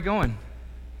Going?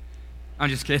 I'm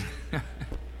just kidding.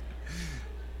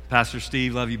 Pastor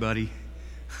Steve, love you, buddy.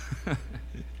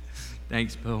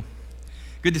 Thanks, Bill.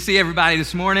 Good to see everybody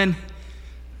this morning.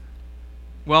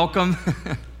 Welcome.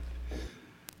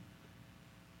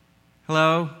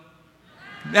 Hello?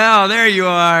 No, there you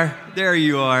are. There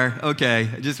you are. Okay,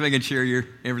 just making sure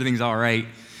everything's all right.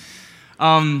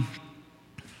 How's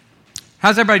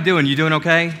everybody doing? You doing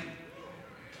okay?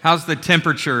 How's the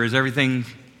temperature? Is everything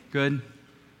good?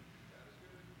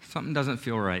 Something doesn't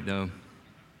feel right, though.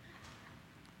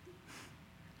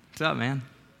 What's up, man?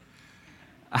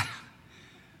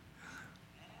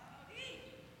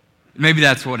 Maybe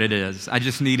that's what it is. I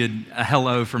just needed a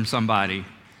hello from somebody.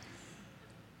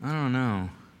 I don't know.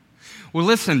 Well,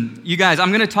 listen, you guys,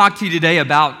 I'm going to talk to you today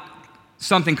about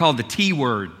something called the T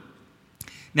word.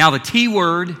 Now, the T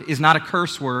word is not a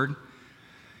curse word.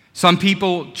 Some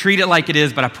people treat it like it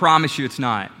is, but I promise you it's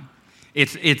not.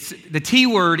 It's the T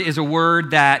word is a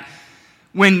word that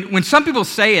when some people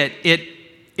say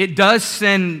it does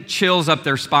send chills up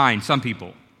their spine, some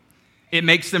people. It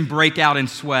makes them break out in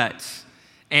sweats.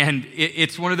 And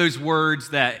it's one of those words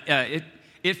that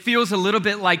it feels a little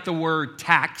bit like the word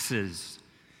taxes,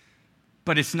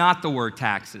 but it's not the word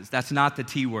taxes. That's not the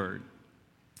T word.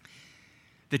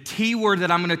 The T word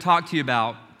that I'm going to talk to you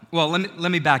about, well,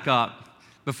 let me back up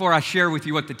before I share with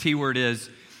you what the T word is.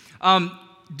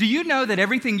 Do you know that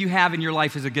everything you have in your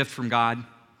life is a gift from God?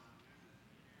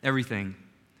 Everything.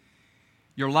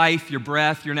 Your life, your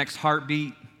breath, your next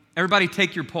heartbeat. Everybody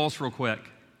take your pulse real quick.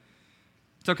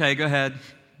 It's okay, go ahead.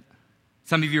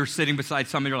 Some of you are sitting beside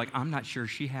somebody, you're like, I'm not sure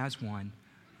she has one.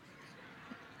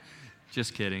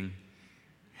 Just kidding.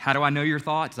 How do I know your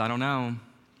thoughts? I don't know.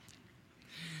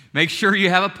 Make sure you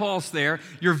have a pulse there.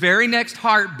 Your very next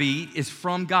heartbeat is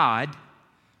from God,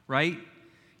 right?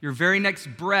 Your very next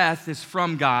breath is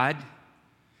from God.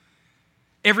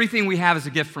 Everything we have is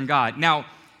a gift from God. Now,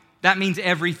 that means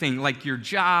everything, like your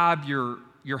job,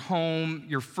 your home,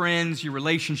 your friends, your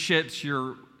relationships,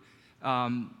 your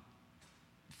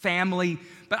family.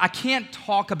 But I can't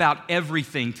talk about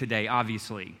everything today,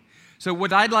 obviously. So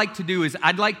what I'd like to do is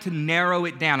I'd like to narrow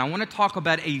it down. I want to talk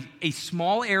about a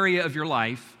small area of your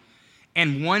life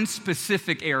and one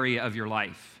specific area of your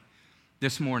life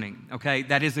this morning, okay?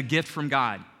 That is a gift from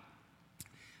God.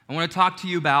 I want to talk to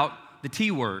you about the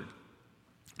T word.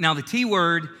 Now, the T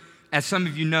word, as some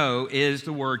of you know, is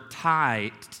the word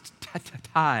tithe.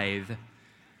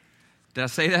 Did I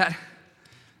say that?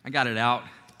 I got it out.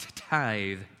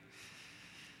 Tithe.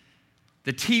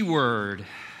 The T word.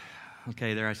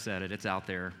 Okay, there I said it. It's out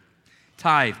there.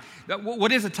 Tithe.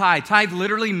 What is a tithe? Tithe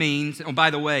literally means, oh, by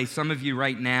the way, some of you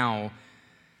right now,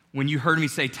 when you heard me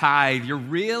say tithe, you're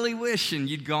really wishing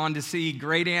you'd gone to see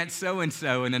great aunt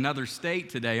so-and-so in another state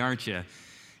today, aren't you?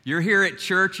 You're here at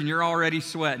church and you're already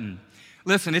sweating.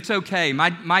 Listen, it's okay.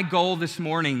 My goal this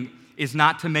morning is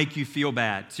not to make you feel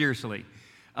bad, seriously.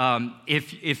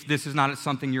 If this is not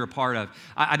something you're a part of.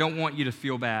 I don't want you to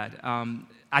feel bad.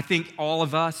 I think all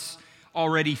of us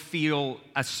already feel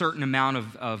a certain amount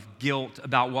of guilt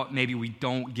about what maybe we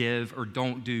don't give or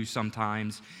don't do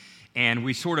sometimes. And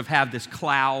we sort of have this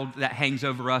cloud that hangs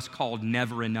over us called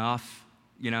never enough,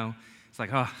 you know. It's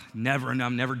like, oh, never enough,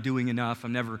 I'm never doing enough,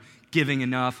 I'm never giving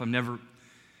enough, I'm never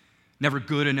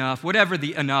good enough, whatever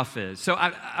the enough is. So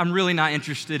I'm really not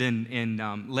interested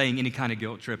in laying any kind of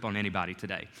guilt trip on anybody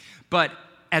today. But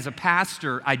as a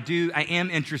pastor, I am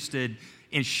interested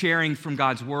in sharing from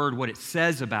God's word what it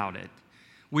says about it.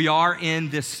 We are in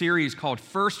this series called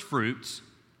First Fruits.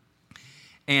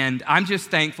 And I'm just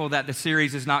thankful that the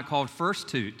series is not called First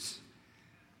Toots.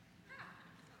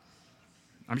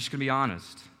 I'm just going to be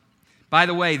honest. By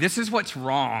the way, this is what's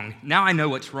wrong. Now I know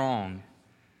what's wrong.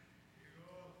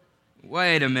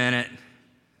 Wait a minute.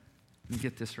 Let me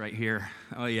get this right here.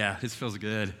 Oh, yeah, this feels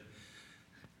good.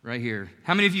 Right here.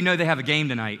 How many of you know they have a game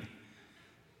tonight?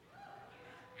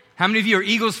 How many of you are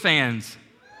Eagles fans?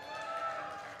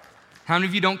 How many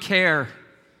of you don't care?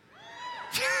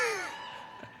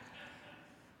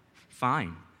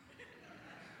 Fine.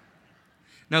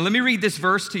 Now, let me read this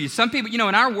verse to you. Some people, in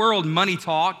our world, money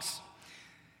talks.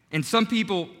 And some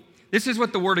people, this is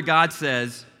what the Word of God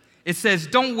says. It says,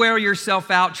 don't wear yourself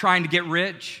out trying to get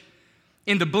rich.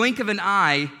 In the blink of an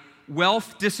eye,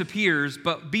 wealth disappears,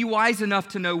 but be wise enough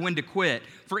to know when to quit,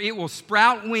 for it will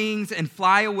sprout wings and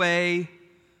fly away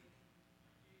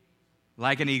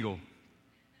like an eagle.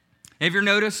 Have you ever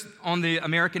noticed on the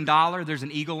American dollar, there's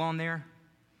an eagle on there?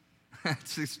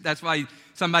 That's why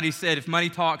somebody said, if money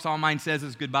talks, all mine says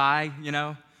is goodbye,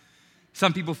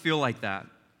 Some people feel like that.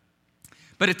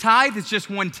 But a tithe is just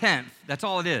 1/10. That's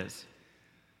all it is.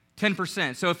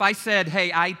 10%. So if I said,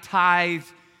 hey, I tithe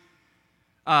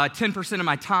 10% of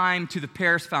my time to the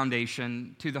Paris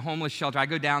Foundation, to the homeless shelter. I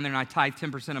go down there and I tithe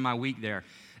 10% of my week there.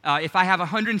 If I have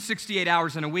 168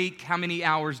 hours in a week, how many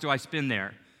hours do I spend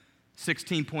there?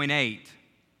 16.8.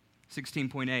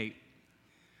 16.8.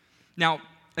 Now,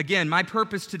 again, my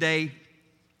purpose today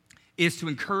is to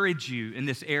encourage you in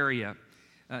this area,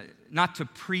 not to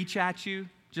preach at you,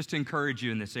 just to encourage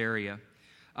you in this area.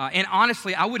 And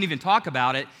honestly, I wouldn't even talk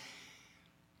about it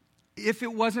if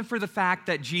it wasn't for the fact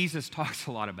that Jesus talks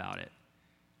a lot about it,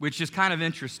 which is kind of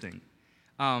interesting.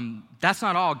 That's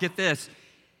not all. Get this.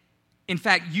 In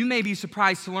fact, you may be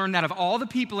surprised to learn that of all the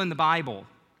people in the Bible,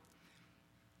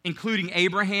 including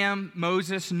Abraham,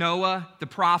 Moses, Noah, the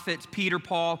prophets, Peter,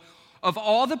 Paul, of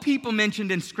all the people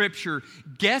mentioned in Scripture,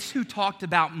 guess who talked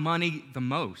about money the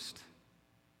most?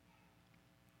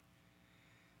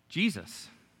 Jesus.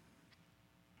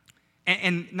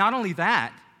 And not only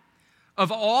that,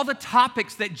 of all the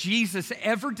topics that Jesus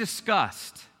ever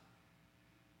discussed,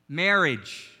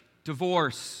 marriage,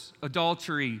 divorce,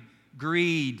 adultery,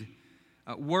 greed,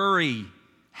 worry,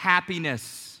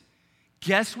 happiness,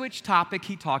 guess which topic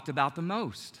he talked about the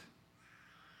most?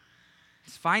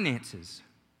 It's finances,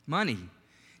 money.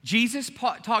 Jesus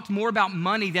talked more about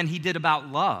money than he did about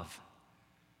love.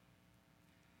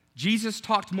 Jesus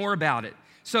talked more about it.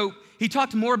 So he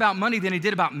talked more about money than he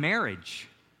did about marriage.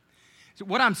 So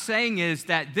what I'm saying is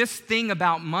that this thing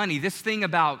about money, this thing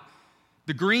about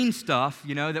the green stuff,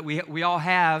 that we all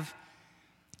have,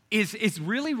 is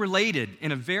really related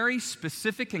in a very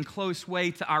specific and close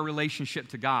way to our relationship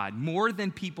to God, more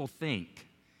than people think.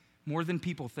 More than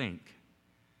people think.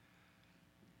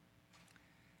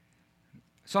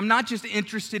 So I'm not just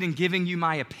interested in giving you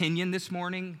my opinion this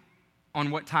morning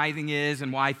on what tithing is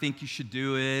and why I think you should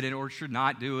do it or should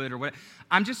not do it or what.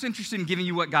 I'm just interested in giving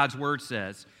you what God's Word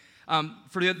says.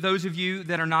 For those of you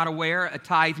that are not aware, a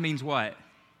tithe means what?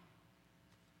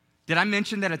 Did I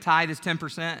mention that a tithe is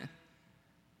 10%?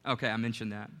 Okay, I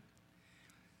mentioned that.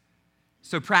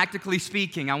 So practically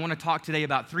speaking, I want to talk today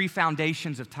about 3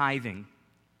 foundations of tithing.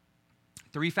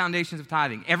 3 foundations of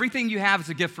tithing. Everything you have is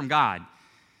a gift from God.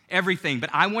 Everything.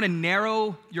 But I want to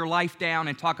narrow your life down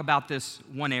and talk about this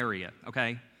one area,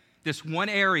 okay? This one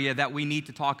area that we need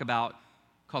to talk about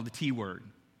called the T word,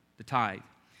 the tithe.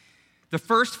 The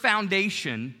first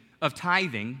foundation of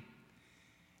tithing,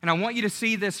 and I want you to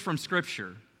see this from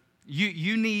Scripture.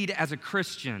 You need, as a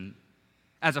Christian,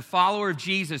 as a follower of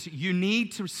Jesus, you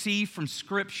need to see from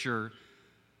Scripture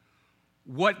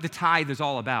what the tithe is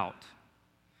all about.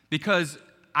 Because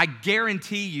I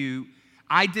guarantee you,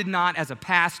 I did not, as a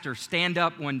pastor, stand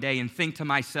up one day and think to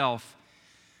myself,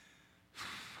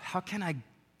 how can I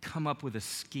come up with a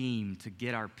scheme to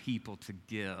get our people to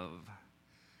give?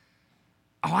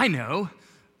 Oh, I know.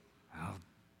 I'll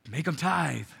make them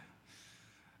tithe.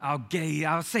 I'll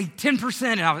say 10%,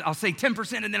 and I'll say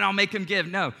 10%, and then I'll make them give.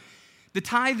 No. The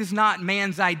tithe is not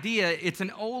man's idea. It's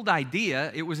an old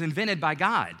idea. It was invented by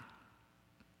God.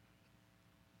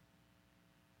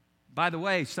 By the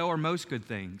way, so are most good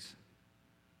things.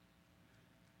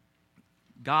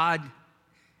 God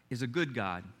is a good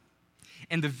God.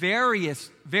 And the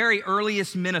very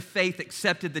earliest men of faith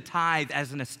accepted the tithe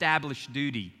as an established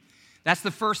duty. That's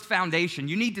the first foundation.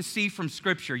 You need to see from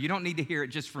Scripture. You don't need to hear it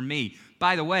just from me.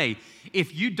 By the way,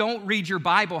 if you don't read your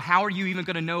Bible, how are you even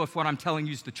going to know if what I'm telling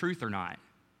you is the truth or not?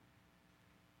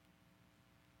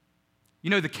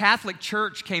 The Catholic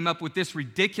Church came up with this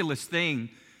ridiculous thing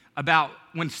about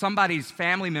when somebody's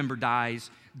family member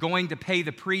dies, going to pay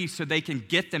the priest so they can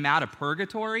get them out of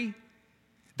purgatory.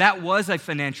 That was a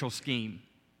financial scheme.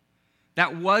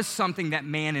 That was something that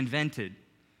man invented.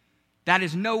 That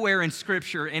is nowhere in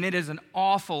Scripture, and it is an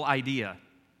awful idea.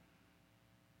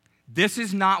 This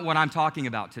is not what I'm talking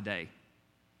about today.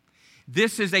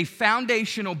 This is a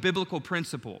foundational biblical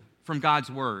principle from God's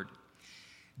Word.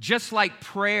 Just like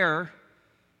prayer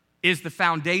is the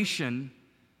foundation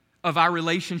of our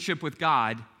relationship with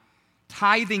God,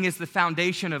 tithing is the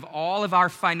foundation of all of our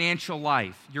financial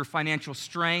life, your financial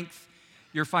strength,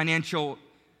 your financial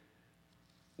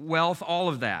wealth, all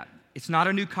of that. It's not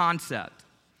a new concept.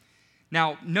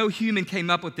 Now, no human came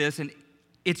up with this, and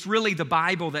it's really the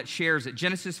Bible that shares it.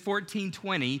 Genesis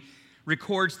 14:20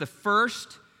 records the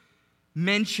first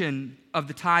mention of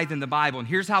the tithe in the Bible. And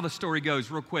here's how the story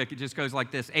goes real quick. It just goes like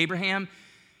this. Abraham,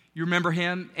 you remember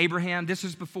him? Abraham, this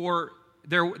is before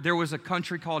there was a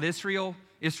country called Israel.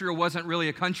 Israel wasn't really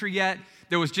a country yet.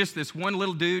 There was just this one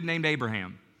little dude named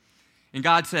Abraham. And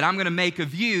God said, I'm going to make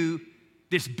of you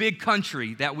this big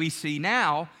country that we see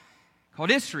now called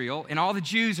Israel and all the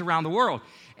Jews around the world.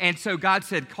 And so God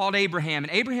called Abraham,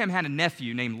 and Abraham had a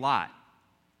nephew named Lot.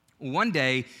 One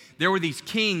day, there were these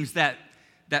kings that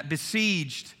that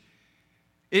besieged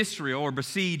Israel, or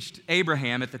besieged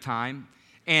Abraham at the time,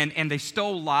 and they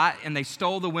stole Lot, and they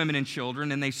stole the women and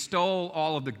children, and they stole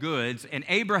all of the goods. And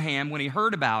Abraham, when he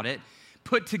heard about it,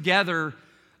 put together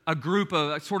a group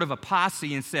of sort of a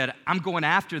posse and said, I'm going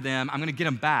after them, I'm going to get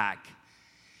them back.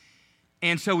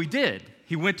 And so he did.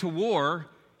 He went to war,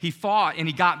 he fought, and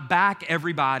he got back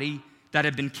everybody that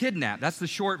had been kidnapped. That's the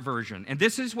short version. And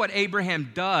this is what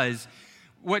Abraham does.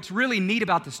 What's really neat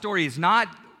about the story is not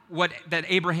that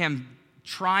Abraham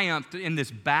triumphed in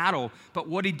this battle, but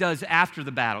what he does after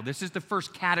the battle. This is the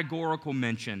first categorical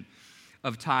mention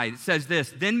of tithe. It says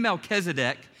this, then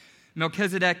Melchizedek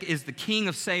is the king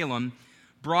of Salem,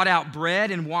 brought out bread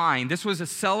and wine. This was a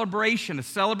celebration, a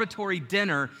celebratory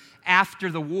dinner after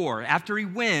the war, after he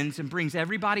wins and brings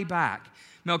everybody back.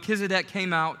 Melchizedek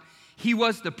came out. He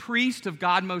was the priest of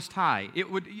God Most High.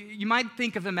 You might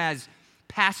think of him as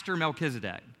Pastor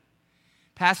Melchizedek.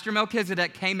 Pastor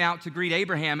Melchizedek came out to greet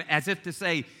Abraham as if to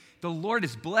say, the Lord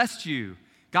has blessed you.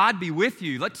 God be with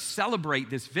you. Let's celebrate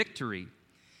this victory.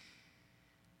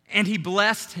 And he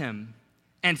blessed him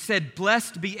and said,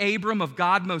 blessed be Abram of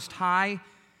God Most High,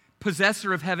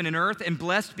 possessor of heaven and earth, and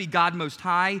blessed be God Most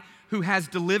High, who has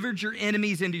delivered your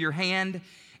enemies into your hand,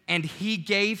 and he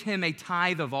gave him a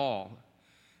tithe of all.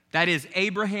 That is,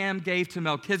 Abraham gave to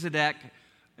Melchizedek,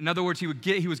 in other words,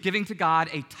 he was giving to God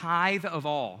a tithe of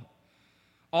all.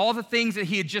 All the things that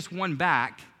he had just won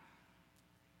back,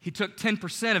 he took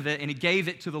 10% of it and he gave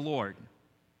it to the Lord.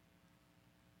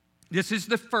 This is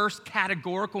the first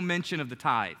categorical mention of the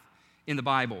tithe in the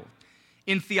Bible.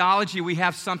 In theology, we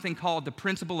have something called the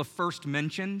principle of first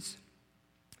mentions.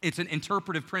 It's an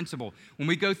interpretive principle. When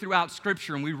we go throughout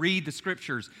Scripture and we read the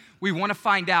Scriptures, we want to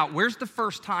find out where's the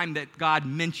first time that God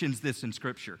mentions this in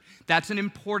Scripture. That's an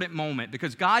important moment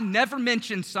because God never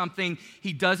mentions something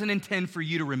he doesn't intend for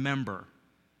you to remember.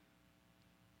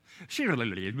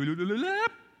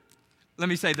 Let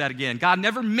me say that again. God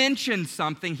never mentions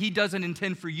something he doesn't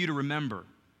intend for you to remember.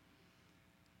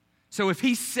 So if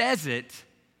he says it,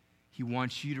 he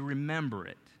wants you to remember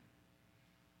it.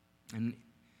 And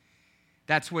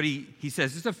that's what he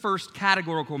says. This is the first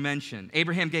categorical mention.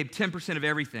 Abraham gave 10% of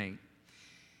everything.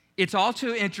 It's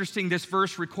also interesting, this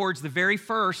verse records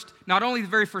not only the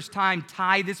very first time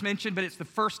tithe is mentioned, but it's the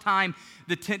first time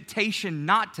the temptation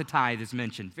not to tithe is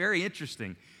mentioned. Very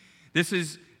interesting. This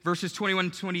is verses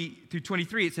 21 through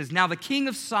 23. It says, now the king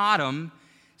of Sodom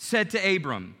said to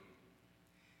Abram,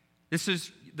 this is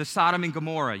the Sodom and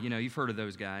Gomorrah. You know, you've heard of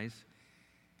those guys.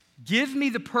 Give me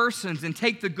the persons and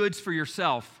take the goods for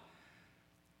yourself.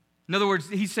 In other words,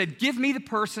 he said, give me the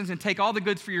persons and take all the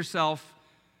goods for yourself.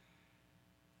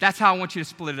 That's how I want you to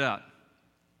split it up.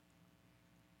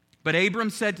 But Abram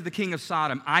said to the king of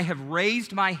Sodom, I have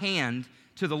raised my hand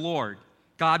to the Lord,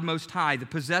 God Most High, the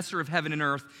possessor of heaven and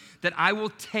earth, that I will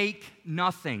take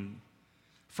nothing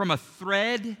from a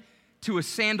thread to a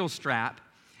sandal strap,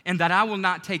 and that I will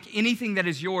not take anything that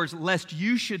is yours, lest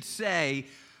you should say,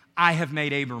 I have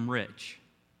made Abram rich.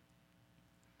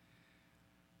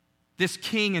 This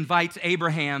king invites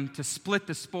Abraham to split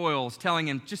the spoils, telling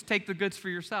him, just take the goods for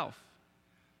yourself.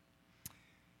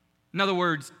 In other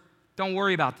words, don't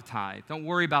worry about the tithe. Don't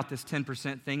worry about this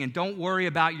 10% thing, and don't worry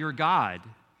about your God.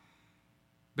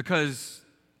 Because,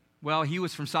 well, he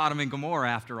was from Sodom and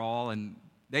Gomorrah after all, and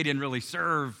they didn't really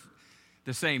serve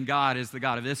the same God as the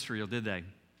God of Israel, did they?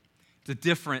 It's a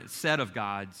different set of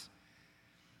gods.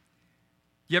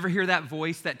 You ever hear that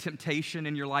voice, that temptation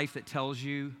in your life that tells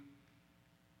you,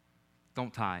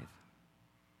 don't tithe.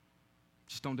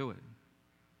 Just don't do it.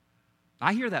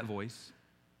 I hear that voice.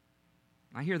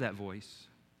 I hear that voice.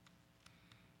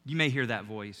 You may hear that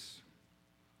voice.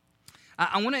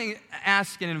 I want to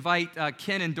ask and invite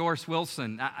Ken and Doris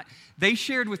Wilson. They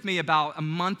shared with me about a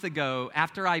month ago,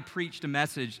 after I preached a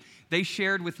message, they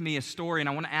shared with me a story, and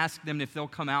I want to ask them if they'll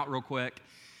come out real quick.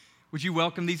 Would you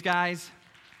welcome these guys?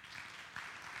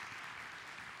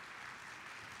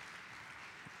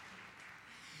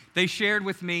 They shared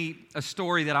with me a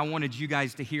story that I wanted you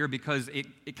guys to hear because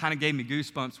it kind of gave me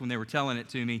goosebumps when they were telling it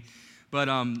to me. But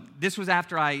this was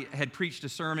after I had preached a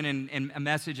sermon and a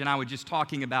message, and I was just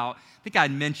talking about, I think I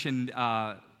had mentioned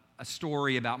a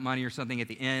story about money or something at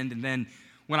the end. And then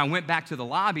when I went back to the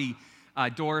lobby,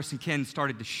 Doris and Ken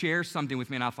started to share something with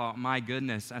me, and I thought, my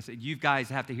goodness. I said, you guys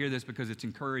have to hear this because it's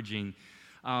encouraging.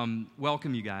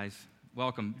 Welcome, you guys.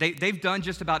 Welcome. They've done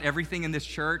just about everything in this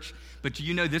church, but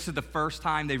you know this is the first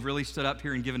time they've really stood up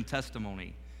here and given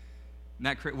testimony.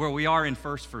 Well, we are in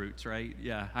first fruits, right?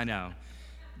 Yeah, I know.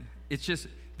 It's just,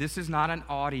 this is not an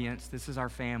audience. This is our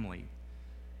family.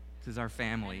 This is our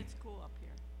family. And it's cool up here.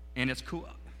 And it's cool.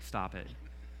 Stop it.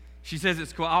 She says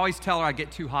it's cool. I always tell her I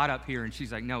get too hot up here, and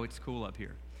she's like, no, it's cool up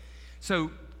here.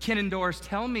 So, Ken and Doris,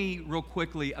 tell me real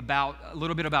quickly a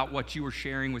little bit about what you were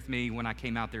sharing with me when I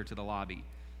came out there to the lobby.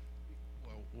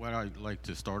 Well, what I'd like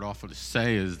to start off with to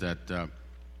say is that the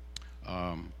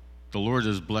Lord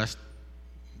has blessed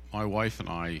my wife and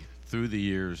I through the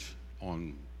years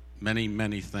on many,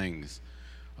 many things.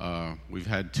 We've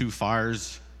had 2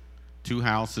 fires, 2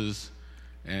 houses,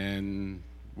 and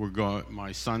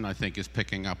my son, I think, is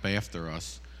picking up after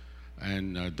us.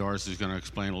 And Doris is going to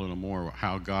explain a little more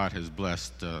how God has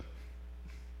blessed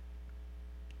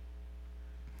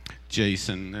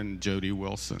Jason and Jody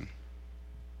Wilson.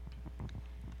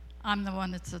 I'm the one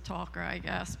that's the talker, I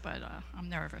guess, but I'm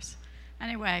nervous.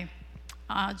 Anyway,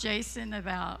 Jason,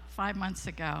 about 5 months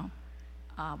ago,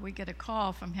 we get a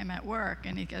call from him at work,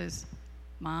 and he goes,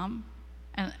 Mom,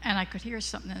 and I could hear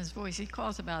something in his voice. He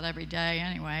calls about every day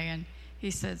anyway, and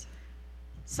he says,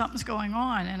 something's going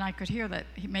on, and I could hear that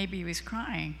maybe he was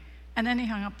crying. And then he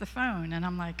hung up the phone, and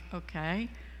I'm like, okay.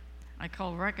 I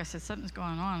called Rick. I said, something's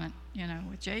going on,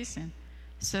 with Jason.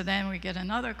 So then we get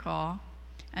another call,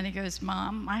 and he goes,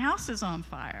 Mom, my house is on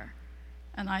fire.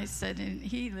 And I said, and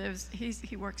he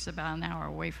works about an hour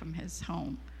away from his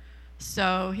home.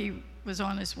 So he was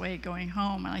on his way going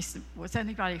home, and I said, was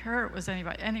anybody hurt? Was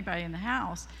anybody in the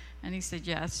house? And he said,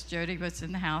 yes, Jody was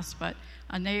in the house, but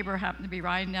a neighbor happened to be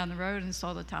riding down the road and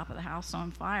saw the top of the house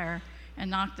on fire and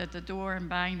knocked at the door and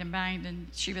banged, and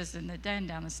she was in the den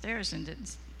down the stairs and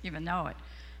didn't even know it.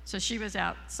 So she was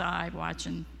outside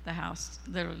watching the house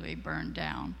literally burn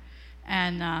down.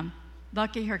 And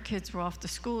lucky her kids were off to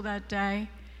school that day,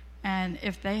 and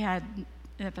if it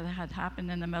had happened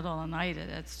in the middle of the night,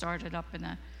 it had started up in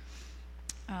a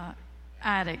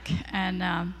attic,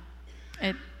 and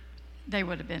they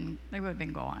would have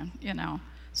been gone,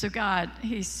 So God,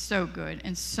 He's so good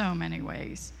in so many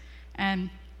ways. And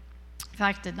in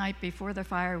fact, the night before the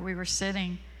fire, we were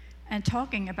sitting and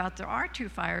talking about there are 2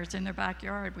 fires in their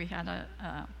backyard. We had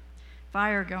a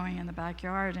fire going in the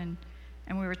backyard, and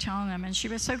we were telling them, and she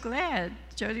was so glad.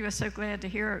 Jody was so glad to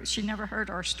hear it. She never heard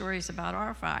our stories about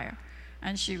our fire,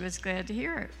 and she was glad to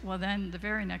hear it. Well, then the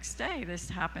very next day, this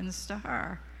happens to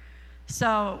her.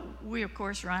 So we, of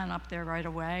course, ran up there right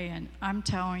away, and I'm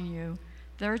telling you,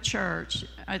 their church,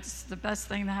 it's the best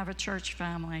thing to have a church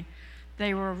family.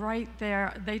 They were right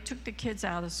there. They took the kids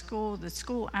out of school. The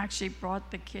school actually brought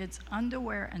the kids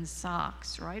underwear and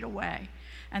socks right away.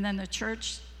 And then the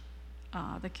church,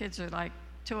 the kids are like,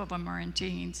 2 of them are in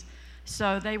teens.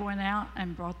 So they went out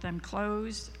and brought them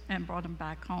clothes and brought them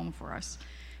back home for us.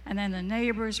 And then the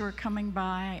neighbors were coming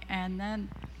by, and then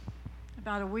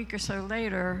about a week or so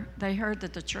later, they heard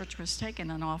that the church was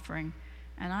taking an offering.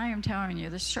 And I am telling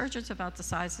you, this church is about the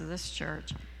size of this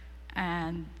church.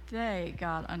 And they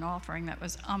got an offering that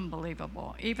was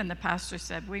unbelievable. Even the pastor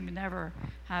said, we never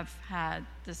have had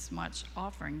this much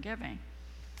offering giving.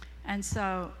 And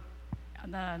so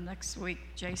the next week,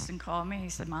 Jason called me. He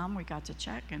said, Mom, we got to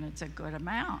check, and it's a good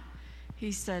amount.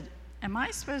 He said, am I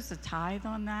supposed to tithe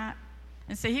on that?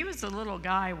 And see, he was a little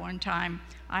guy. One time,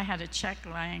 I had a check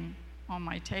laying on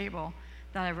my table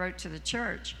that I wrote to the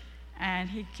church. And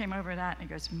he came over that, and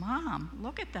he goes, Mom,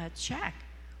 look at that check.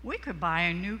 We could buy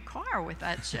a new car with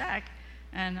that check.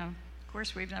 And, of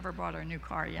course, we've never bought our new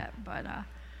car yet, but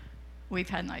we've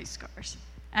had nice cars.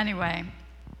 Anyway,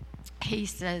 he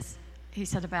said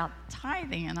about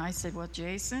tithing, and I said, well,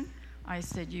 Jason, I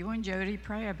said, you and Jody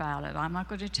pray about it. I'm not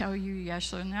going to tell you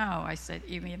yes or no. I said,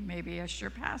 even maybe ask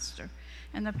your pastor.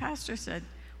 And the pastor said,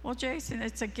 well, Jason,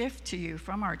 it's a gift to you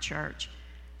from our church.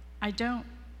 I don't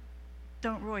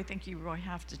really think you really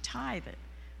have to tithe it.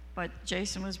 But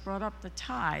Jason was brought up to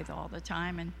tithe all the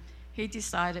time, and he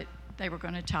decided they were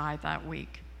going to tithe that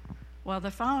week. Well, the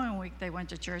following week, they went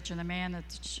to church, and the man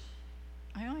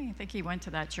I don't even think he went to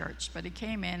that church, but he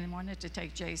came in and wanted to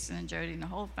take Jason and Jody and the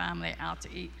whole family out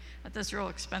to eat at this real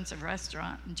expensive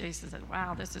restaurant. And Jason said,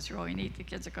 wow, this is really neat. The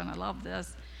kids are going to love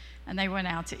this. And they went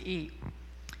out to eat.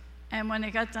 And when they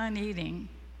got done eating,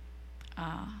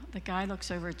 the guy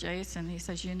looks over at Jason. He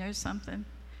says, you know something?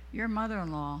 Your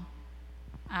mother-in-law,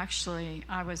 actually,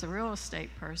 I was a real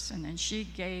estate person, and she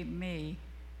gave me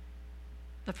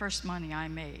the first money I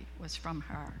made was from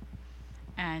her.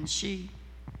 And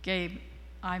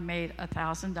I made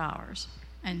 $1,000.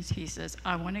 And he says,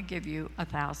 I want to give you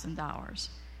 $1,000.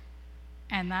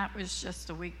 And that was just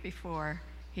a week before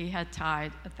he had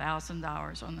tithed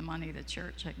 $1,000 on the money the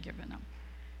church had given him.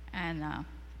 And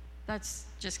that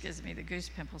just gives me the goose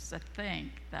pimples to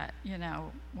think that,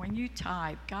 when you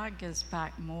tithe, God gives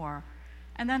back more.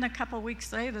 And then a couple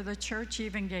weeks later, the church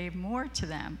even gave more to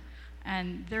them.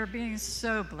 And they're being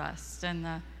so blessed.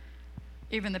 And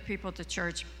even the people at the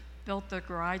church built their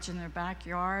garage in their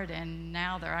backyard, and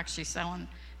now they're actually selling.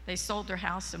 They sold their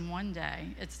house in one day.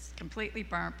 It's completely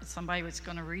burnt, but somebody was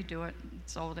going to redo it and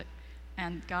sold it.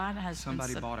 And God has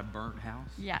Somebody bought a burnt house?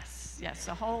 Yes.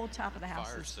 The whole top of the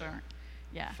house is burnt.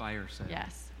 Yeah. Fire sale.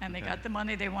 Yes. And they got the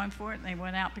money they wanted for it, and they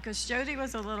went out because Jody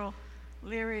was a little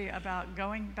leery about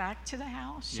going back to the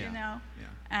house, you know. Yeah.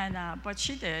 And but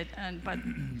she did, but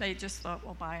they just thought,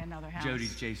 we'll buy another house.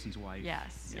 Jody's Jason's wife.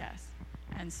 Yes.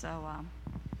 And so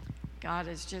God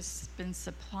has just been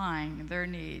supplying their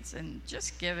needs and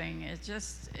just giving. It's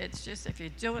just if you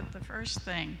do it the first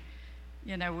thing,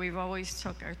 you know, we've always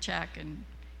took our check, and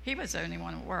he was the only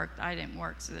one who worked. I didn't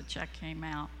work, so the check came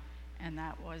out, and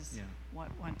that was what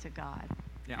went to God.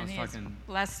 Yeah, and he has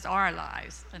blessed our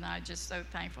lives, and I'm just so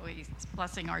thankful he's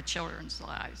blessing our children's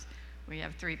lives. We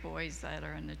have 3 boys that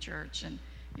are in the church, and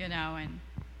you know,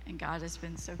 and God has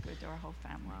been so good to our whole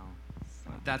family. Wow.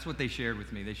 So. That's what they shared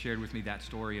with me. They shared with me that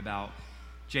story about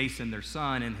Jason, their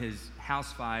son, and his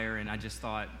house fire, and I just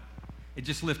thought, it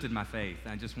just lifted my faith.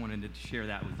 I just wanted to share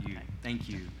that with you. Okay. Thank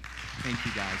you. Thank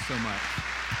you guys so much.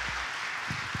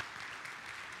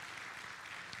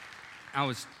 I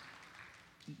was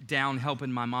down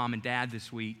helping my mom and dad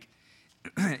this week,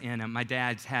 and my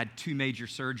dad's had 2 major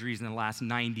surgeries in the last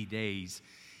 90 days.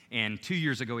 And 2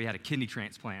 years ago, he had a kidney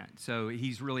transplant. So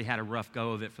he's really had a rough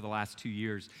go of it for the last 2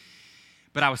 years.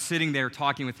 But I was sitting there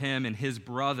talking with him, and his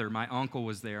brother, my uncle,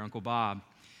 was there, Uncle Bob.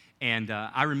 And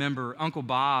I remember Uncle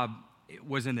Bob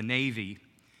was in the Navy.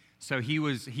 So he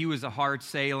was a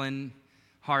hard-sailing,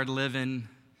 hard-living,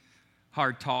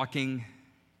 hard-talking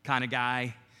kind of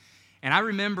guy. And I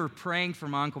remember praying for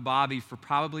my Uncle Bobby for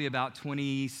probably about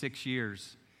 26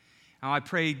 years. Now, I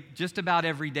prayed just about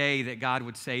every day that God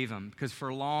would save him, because for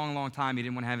a long, long time, he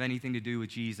didn't want to have anything to do with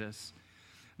Jesus.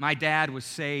 My dad was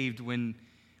saved when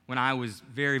I was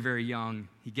very, very young.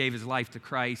 He gave his life to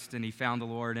Christ, and he found the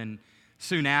Lord. And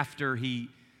soon after, he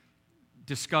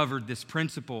discovered this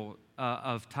principle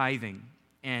of tithing.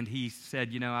 And he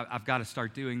said, you know, I've got to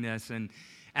start doing this. And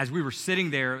as we were sitting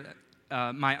there,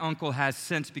 my uncle has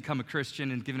since become a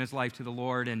Christian and given his life to the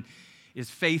Lord and is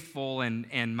faithful.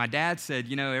 And my dad said,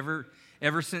 you know,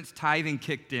 ever since tithing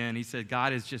kicked in, he said,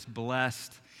 God has just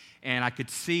blessed. And I could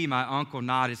see my uncle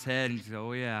nod his head and he said,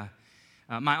 oh, yeah.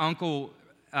 My uncle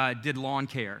did lawn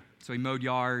care. So he mowed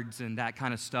yards and that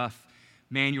kind of stuff,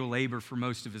 manual labor for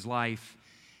most of his life,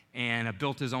 and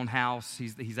built his own house.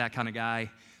 He's that kind of guy.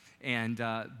 And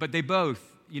but they both,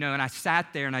 you know, and I sat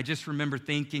there and I just remember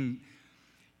thinking,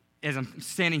 as I'm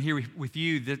standing here with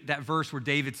you, that verse where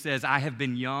David says, I have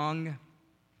been young,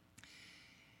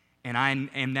 and I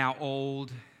am now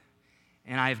old,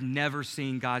 and I have never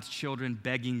seen God's children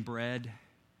begging bread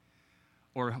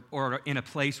or in a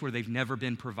place where they've never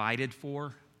been provided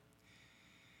for.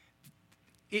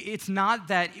 It's not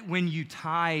that when you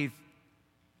tithe,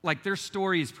 like their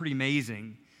story is pretty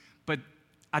amazing, but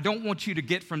I don't want you to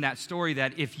get from that story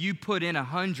that if you put in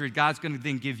 100, God's going to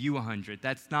then give you 100.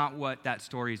 That's not what that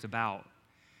story is about.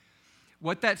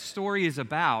 What that story is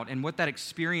about and what that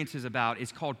experience is about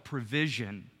is called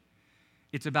provision.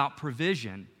 It's about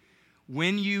provision.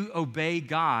 When you obey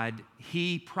God,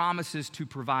 He promises to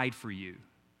provide for you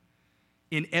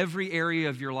in every area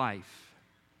of your life.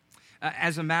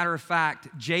 As a matter of fact,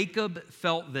 Jacob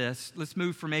felt this. Let's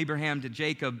move from Abraham to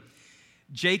Jacob.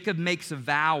 Jacob makes a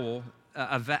vow.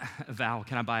 A vow.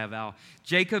 Can I buy a vowel?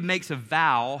 Jacob makes a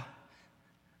vow.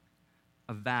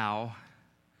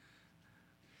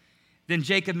 Then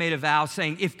Jacob made a vow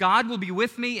saying, if God will be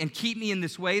with me and keep me in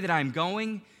this way that I'm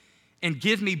going and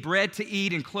give me bread to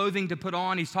eat and clothing to put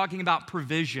on, he's talking about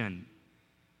provision.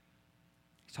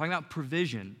 He's talking about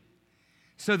provision.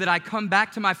 So that I come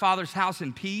back to my father's house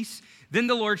in peace, then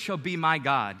the Lord shall be my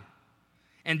God.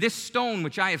 And this stone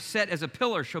which I have set as a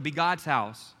pillar shall be God's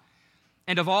house.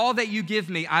 And of all that you give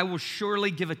me, I will surely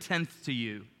give a tenth to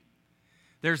you.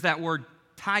 There's that word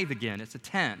tithe again. It's a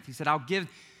tenth. He said, I'll give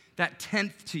that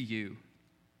tenth to you.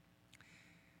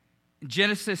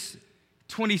 Genesis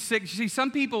 26. You see,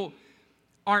 some people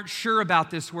aren't sure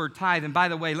about this word tithe. And by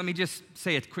the way, let me just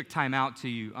say a quick time out to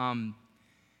you.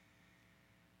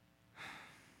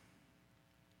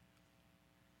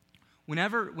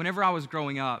 Whenever I was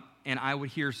growing up and I would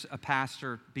hear a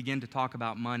pastor begin to talk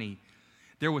about money,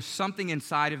 there was something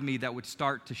inside of me that would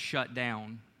start to shut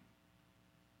down.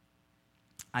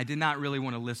 I did not really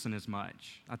want to listen as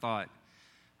much. I thought,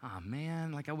 oh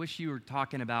man, like I wish you were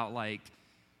talking about like,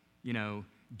 you know,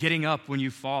 getting up when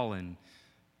you've fallen.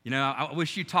 You know, I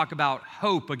wish you'd talk about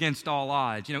hope against all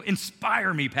odds. You know,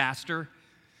 inspire me, pastor.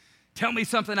 Tell me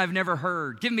something I've never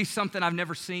heard. Give me something I've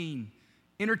never seen.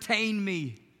 Entertain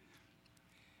me.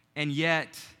 And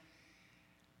yet,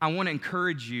 I want to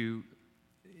encourage you,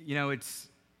 it's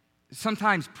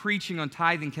sometimes preaching on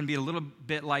tithing can be a little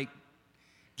bit like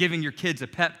giving your kids a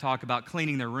pep talk about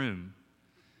cleaning their room.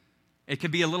 It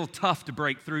can be a little tough to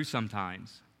break through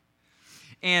sometimes.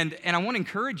 And I want to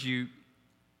encourage you,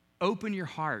 open your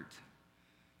heart,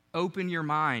 open your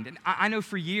mind. And I know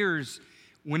for years,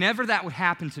 whenever that would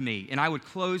happen to me and I would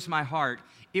close my heart,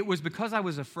 it was because I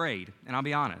was afraid, and I'll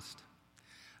be honest.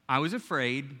 I was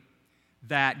afraid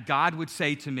that God would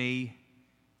say to me,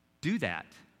 do that.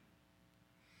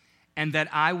 And that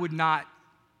I would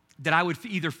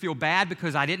either feel bad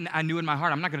because I knew in my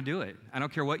heart, I'm not going to do it. I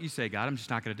don't care what you say, God, I'm just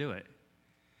not going to do it.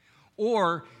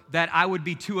 Or that I would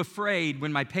be too afraid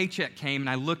when my paycheck came and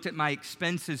I looked at my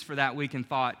expenses for that week and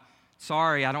thought,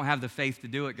 sorry, I don't have the faith to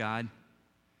do it, God.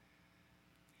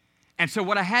 And so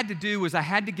what I had to do was I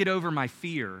had to get over my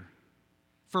fear.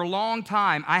 For a long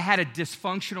time, I had a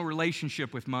dysfunctional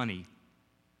relationship with money.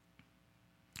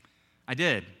 I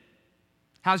did.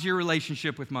 How's your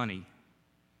relationship with money?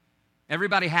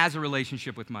 Everybody has a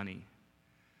relationship with money.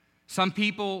 Some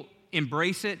people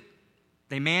embrace it,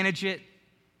 they manage it,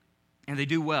 and they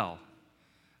do well.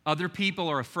 Other people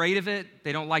are afraid of it,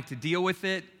 they don't like to deal with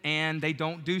it, and they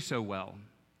don't do so well.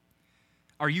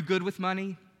 Are you good with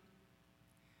money?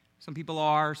 Some people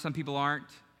are, some people aren't.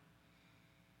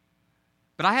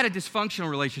 But I had a dysfunctional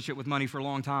relationship with money for a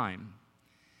long time.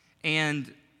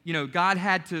 And, God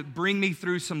had to bring me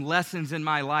through some lessons in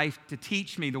my life to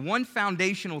teach me the one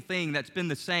foundational thing that's been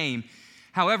the same,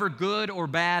 however good or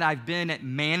bad I've been at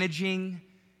managing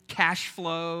cash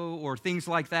flow or things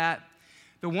like that.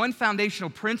 The one foundational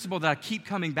principle that I keep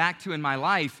coming back to in my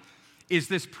life is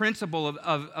this principle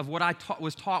of what I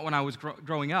was taught when I was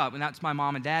growing up, and that's my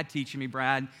mom and dad teaching me,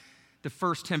 Brad, the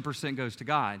first 10% goes to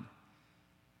God.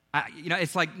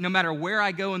 It's like no matter where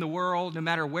I go in the world, no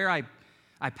matter where I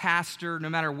pastor, no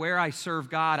matter where I serve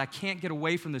God, I can't get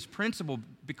away from this principle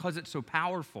because it's so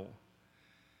powerful.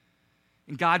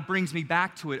 And God brings me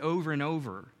back to it over and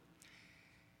over.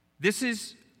 This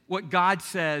is what God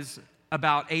says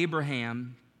about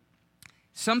Abraham.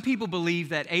 Some people believe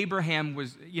that Abraham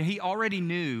he already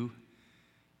knew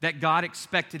that God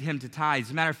expected him to tithe. As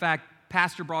a matter of fact,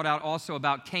 Pastor brought out also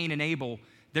about Cain and Abel,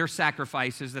 their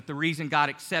sacrifices, that the reason God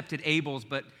accepted Abel's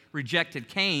but rejected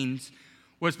Cain's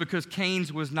was because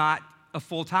Cain's was not a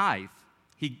full tithe.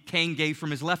 Cain gave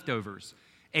from his leftovers.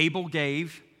 Abel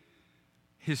gave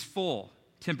his full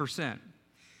 10%.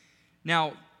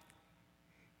 Now,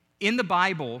 in the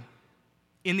Bible,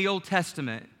 in the Old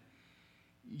Testament,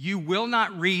 you will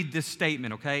not read this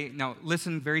statement, okay? Now,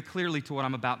 listen very clearly to what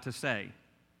I'm about to say.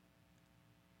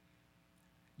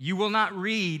 You will not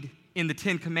read in the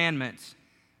Ten Commandments,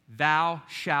 thou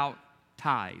shalt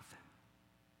tithe,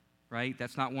 right?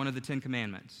 That's not one of the Ten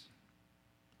Commandments,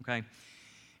 okay?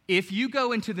 If you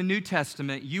go into the New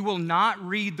Testament, you will not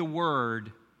read the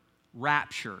word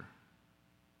rapture,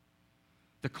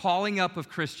 the calling up of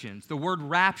Christians. The word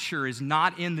rapture is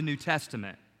not in the New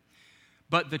Testament,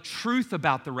 but the truth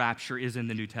about the rapture is in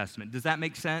the New Testament. Does that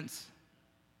make sense?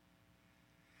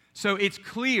 So it's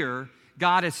clear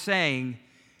God is saying,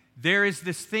 there is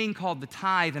this thing called the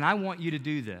tithe, and I want you to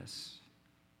do this.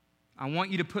 I want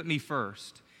you to put me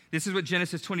first. This is what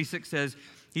Genesis 26 says.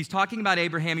 He's talking about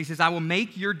Abraham. He says, I will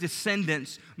make your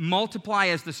descendants multiply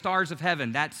as the stars of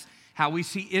heaven. That's how we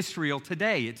see Israel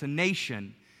today. It's a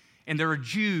nation, and there are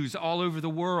Jews all over the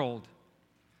world.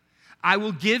 I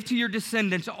will give to your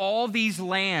descendants all these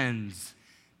lands.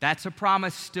 That's a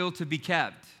promise still to be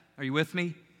kept. Are you with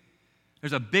me?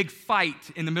 There's a big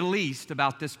fight in the Middle East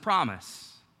about this promise.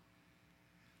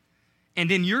 And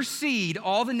in your seed,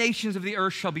 all the nations of the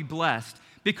earth shall be blessed,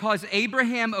 because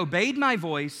Abraham obeyed my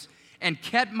voice and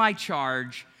kept my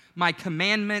charge, my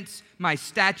commandments, my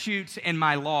statutes, and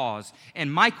my laws.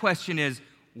 And my question is,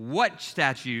 what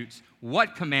statutes,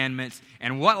 what commandments,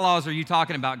 and what laws are you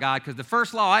talking about, God? Because the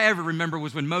first law I ever remember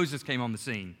was when Moses came on the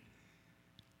scene,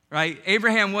 right?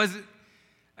 Abraham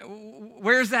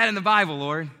where's that in the Bible,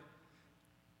 Lord?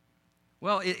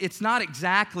 Well, it's not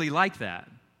exactly like that.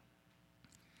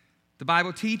 The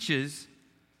Bible teaches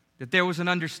that there was an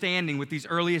understanding with these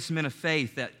earliest men of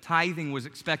faith that tithing was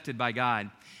expected by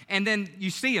God. And then you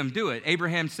see him do it.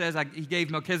 Abraham says he gave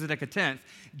Melchizedek a tenth.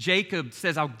 Jacob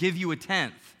says, I'll give you a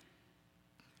tenth.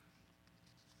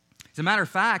 As a matter of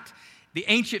fact, the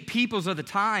ancient peoples of the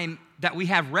time that we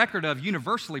have record of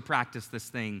universally practiced this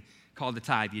thing called the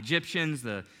tithe. The Egyptians,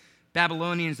 the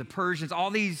Babylonians, the Persians,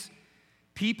 all these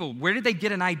people, where did they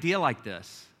get an idea like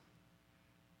this?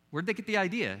 Where did they get the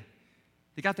idea?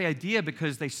 They got the idea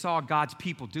because they saw God's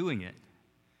people doing it.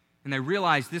 And they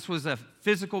realized this was a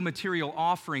physical, material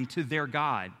offering to their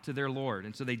God, to their Lord,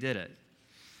 and so they did it.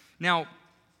 Now,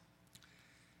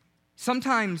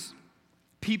 sometimes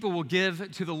people will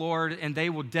give to the Lord and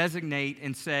they will designate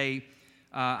and say,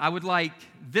 I would like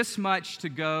this much to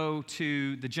go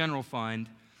to the general fund,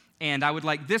 and I would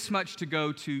like this much to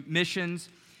go to missions,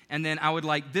 and then I would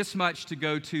like this much to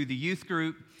go to the youth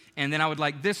group, and then I would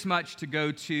like this much to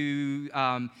go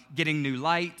to getting new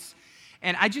lights.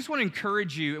 And I just want to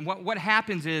encourage you, and what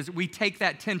happens is we take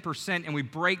that 10% and we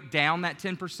break down that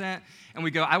 10%, and we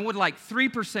go, I would like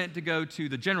 3% to go to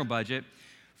the general budget,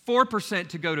 4%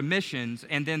 to go to missions,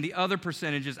 and then the other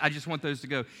percentages, I just want those to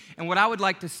go. And what I would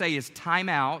like to say is time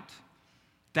out.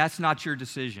 That's not your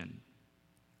decision.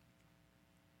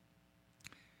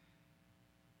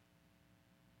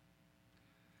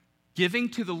 Giving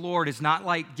to the Lord is not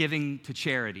like giving to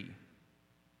charity.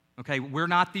 Okay, we're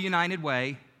not the United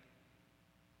Way.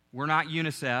 We're not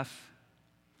UNICEF.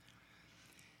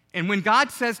 And when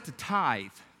God says to tithe,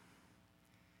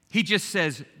 He just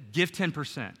says, give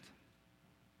 10%.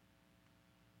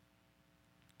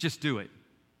 Just do it.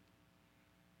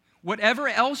 Whatever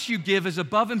else you give is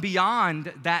above and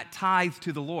beyond that tithe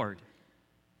to the Lord.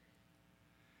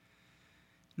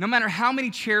 No matter how many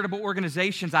charitable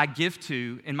organizations I give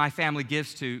to and my family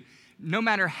gives to, no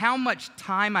matter how much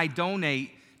time I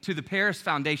donate to the Paris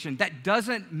Foundation, that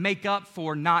doesn't make up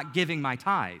for not giving my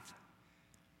tithe.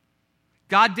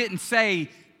 God didn't say,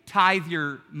 tithe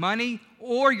your money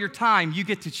or your time, you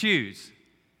get to choose.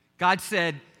 God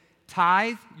said,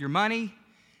 tithe your money,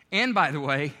 and by the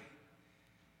way,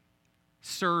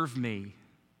 serve me,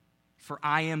 for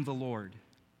I am the Lord.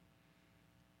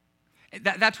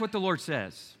 That's what the Lord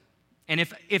says. And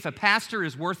if a pastor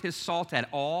is worth his salt at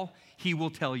all, he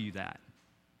will tell you that.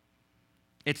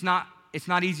 It's not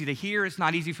easy to hear, it's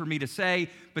not easy for me to say,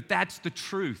 but that's the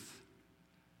truth.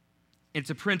 It's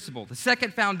a principle. The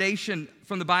second foundation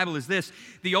from the Bible is this: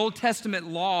 the Old Testament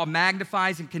law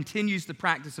magnifies and continues the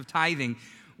practice of tithing.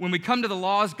 When we come to the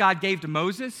laws God gave to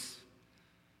Moses,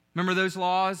 remember those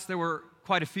laws? There were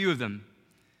quite a few of them.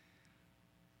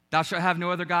 Thou shalt have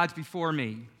no other gods before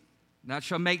me. Thou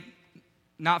shalt make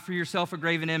not for yourself a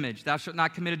graven image. Thou shalt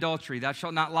not commit adultery. Thou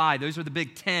shalt not lie. Those are the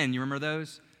big 10. You remember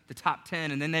those? The top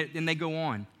 10. And then they go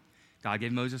on. God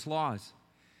gave Moses laws.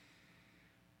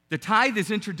 The tithe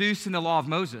is introduced in the law of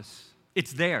Moses.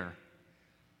 It's there.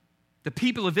 The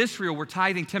people of Israel were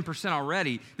tithing 10%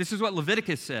 already. This is what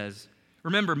Leviticus says.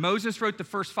 Remember, Moses wrote the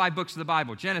first 5 books of the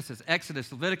Bible: Genesis,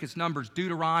 Exodus, Leviticus, Numbers,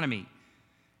 Deuteronomy.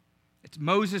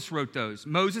 Moses wrote those.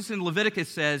 Moses in Leviticus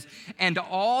says, and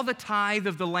all the tithe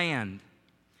of the land,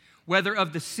 whether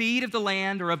of the seed of the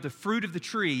land or of the fruit of the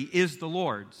tree, is the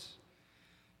Lord's.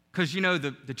 Because,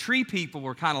 the tree people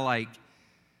were kind of like,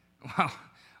 well,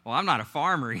 I'm not a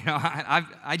farmer.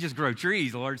 I just grow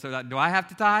trees, Lord, so do I have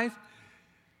to tithe?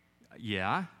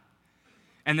 Yeah.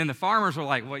 And then the farmers were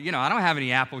like, well, I don't have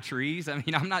any apple trees. I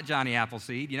mean, I'm not Johnny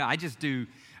Appleseed. I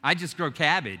just grow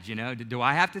cabbage, Do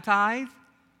I have to tithe?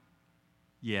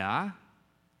 Yeah.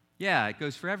 Yeah, it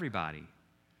goes for everybody.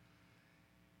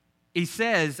 He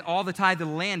says all the tithe of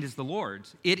the land is the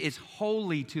Lord's. It is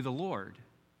holy to the Lord.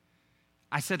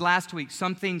 I said last week,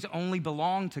 some things only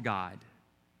belong to God.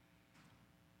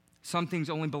 Some things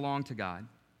only belong to God.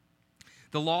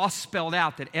 The law spelled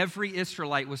out that every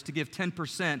Israelite was to give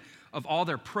 10% of all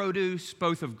their produce,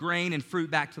 both of grain and fruit,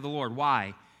 back to the Lord.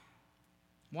 Why?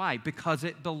 Why? Because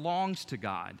it belongs to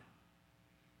God.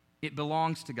 It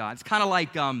belongs to God. It's kind of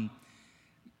like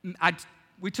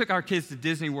we took our kids to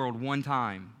Disney World one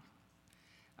time.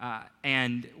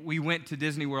 And we went to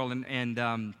Disney World, and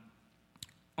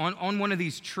on one of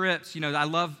these trips, I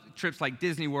love trips like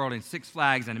Disney World and Six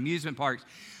Flags and amusement parks.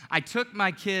 I took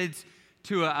my kids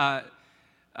to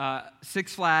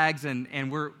Six Flags,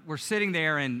 and we're sitting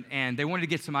there, and they wanted to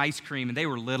get some ice cream, and they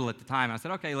were little at the time. I said,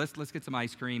 okay, let's get some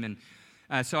ice cream.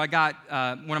 And so I got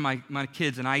one of my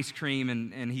kids an ice cream,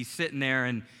 and he's sitting there,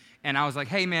 and I was like,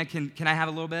 hey, man, can I have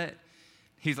a little bit?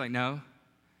 He's like, no.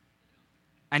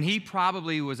 And he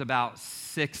probably was about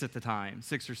 6 at the time,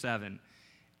 6 or 7.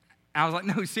 I was like,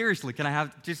 no, seriously,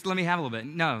 just let me have a little bit.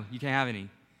 No, you can't have any.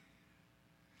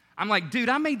 I'm like, dude,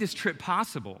 I made this trip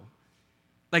possible.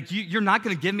 Like, you're not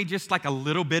going to give me just like a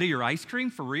little bit of your ice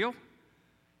cream, for real?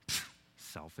 Pfft,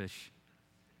 selfish.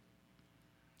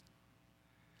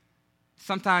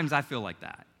 Sometimes I feel like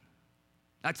that.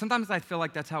 Sometimes I feel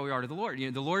like that's how we are to the Lord.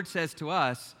 The Lord says to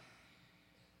us,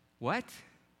 what?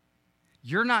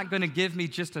 You're not going to give me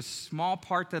just a small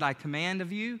part that I command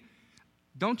of you?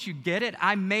 Don't you get it?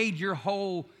 I made your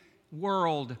whole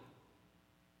world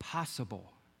possible.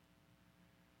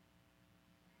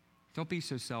 Don't be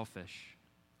so selfish.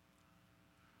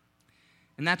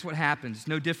 And that's what happens. It's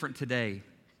no different today.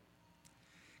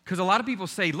 Because a lot of people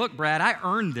say, look, Brad, I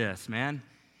earned this, man.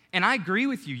 And I agree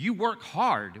with you. You work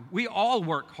hard. We all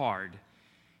work hard.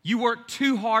 You work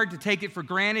too hard to take it for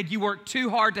granted. You work too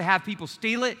hard to have people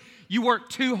steal it. You work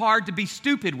too hard to be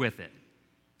stupid with it.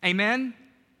 Amen?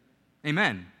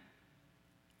 Amen.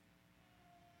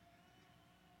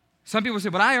 Some people say,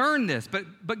 but I earned this.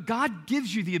 But God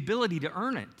gives you the ability to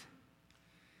earn it.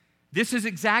 This is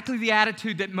exactly the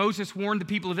attitude that Moses warned the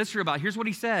people of Israel about. Here's what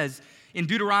he says in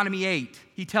Deuteronomy 8.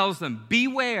 He tells them,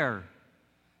 beware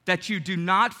that you do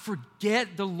not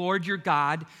forget the Lord your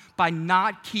God by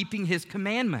not keeping his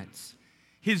commandments,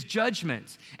 his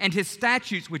judgments, and his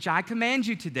statutes, which I command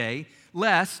you today,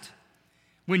 lest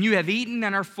when you have eaten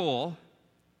and are full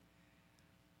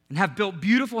and have built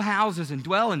beautiful houses and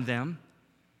dwell in them,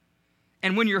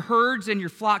 and when your herds and your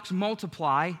flocks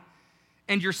multiply,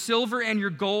 and your silver and your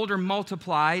gold are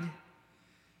multiplied,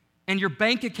 and your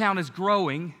bank account is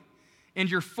growing,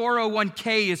 and your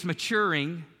 401k is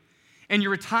maturing, and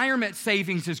your retirement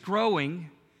savings is growing,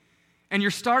 and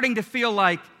you're starting to feel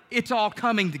like it's all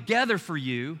coming together for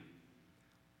you,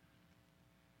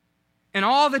 and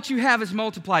all that you have is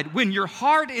multiplied, when your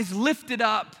heart is lifted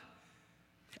up,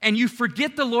 and you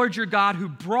forget the Lord your God who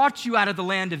brought you out of the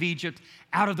land of Egypt,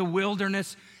 out of the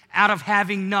wilderness, out of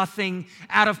having nothing,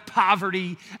 out of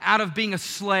poverty, out of being a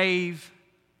slave,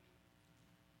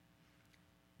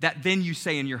 that then you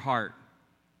say in your heart,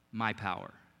 my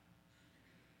power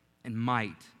and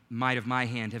might of my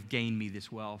hand have gained me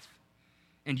this wealth.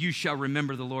 And you shall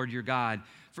remember the Lord your God,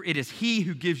 for it is he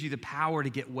who gives you the power to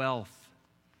get wealth.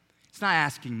 It's not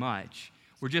asking much.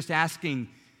 We're just asking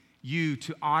you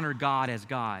to honor God as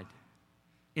God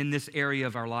in this area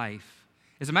of our life.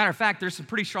 As a matter of fact, there's some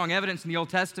pretty strong evidence in the Old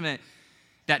Testament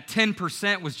that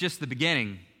 10% was just the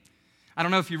beginning. I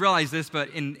don't know if you realize this, but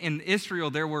in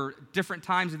Israel, there were different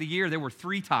times of the year, there were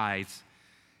 3 tithes.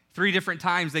 3 different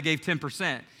times they gave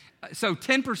 10%. So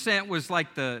 10% was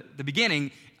like the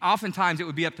beginning. Oftentimes it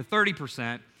would be up to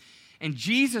 30%. And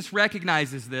Jesus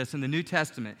recognizes this in the New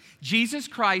Testament. Jesus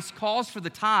Christ calls for the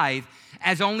tithe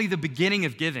as only the beginning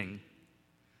of giving.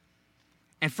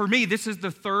 And for me, this is the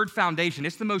third foundation.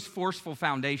 It's the most forceful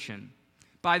foundation.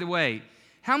 By the way,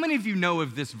 how many of you know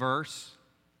of this verse?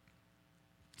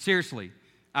 Seriously,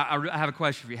 I have a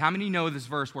question for you. How many know of this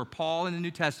verse where Paul in the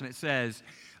New Testament says,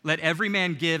 let every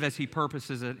man give as he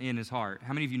purposes it in his heart?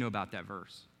 How many of you know about that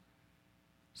verse?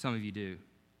 Some of you do.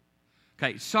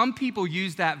 Okay, some people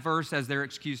use that verse as their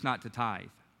excuse not to tithe.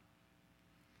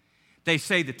 They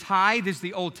say the tithe is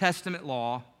the Old Testament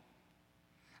law.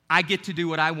 I get to do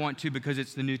what I want to because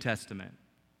it's the New Testament,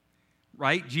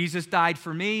 right? Jesus died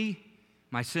for me.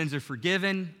 My sins are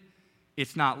forgiven.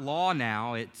 It's not law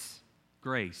now, it's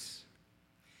grace.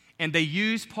 And they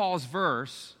use Paul's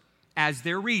verse as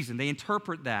their reason. They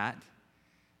interpret that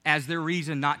as their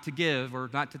reason not to give or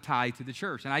not to tithe to the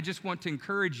church. And I just want to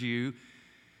encourage you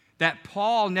that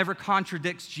Paul never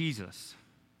contradicts Jesus.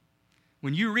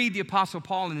 When you read the Apostle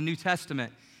Paul in the New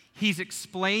Testament, he's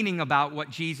explaining about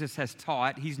what Jesus has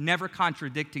taught. He's never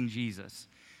contradicting Jesus.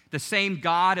 The same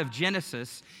God of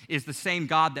Genesis is the same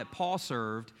God that Paul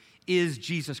served, is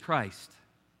Jesus Christ.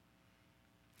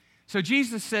 So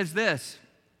Jesus says this.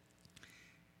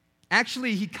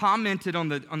 Actually, he commented on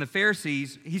the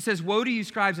Pharisees. He says, woe to you,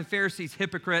 scribes and Pharisees,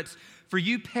 hypocrites, for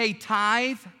you pay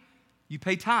tithe. You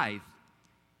pay tithe.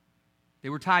 They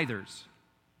were tithers.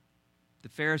 The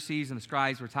Pharisees and the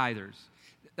scribes were tithers.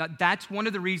 That's one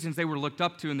of the reasons they were looked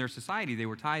up to in their society. They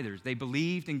were tithers. They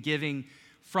believed in giving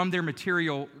from their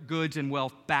material goods and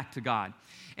wealth back to God.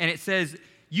 And it says,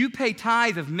 you pay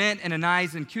tithe of mint and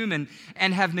anise and cumin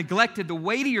and have neglected the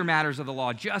weightier matters of the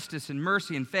law, justice and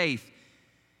mercy and faith.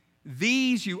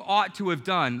 These you ought to have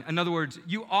done. In other words,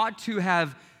 you ought to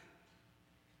have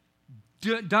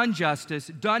done justice,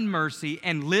 done mercy,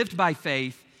 and lived by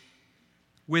faith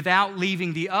without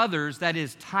leaving the others, that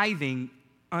is tithing,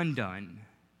 undone.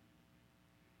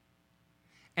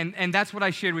 And that's what I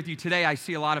shared with you today. I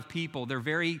see a lot of people, they're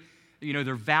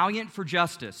they're valiant for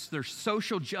justice. They're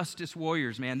social justice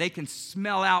warriors, man. They can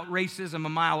smell out racism a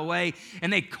mile away,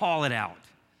 and they call it out.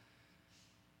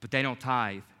 But they don't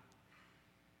tithe.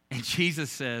 And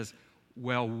Jesus says,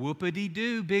 well,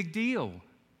 whoopity-doo, big deal.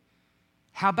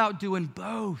 How about doing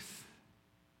both?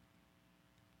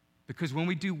 Because when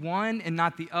we do one and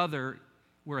not the other,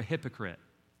 we're a hypocrite.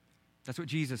 That's what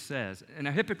Jesus says. And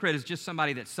a hypocrite is just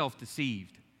somebody that's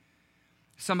self-deceived.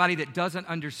 Somebody that doesn't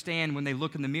understand when they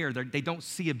look in the mirror. They don't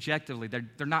see objectively.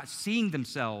 They're not seeing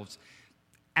themselves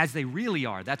as they really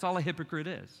are. That's all a hypocrite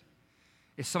is.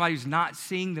 It's somebody who's not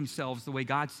seeing themselves the way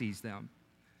God sees them.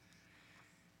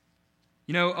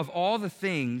 You know, of all the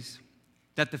things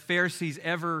that the Pharisees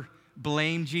ever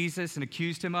blamed Jesus and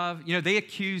accused him of, you know, they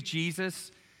accused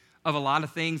Jesus of a lot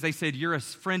of things. They said, you're a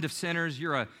friend of sinners,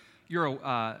 you're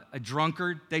a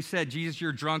drunkard. They said, Jesus,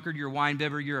 you're a drunkard, you're a wine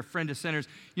bibber, you're a friend of sinners.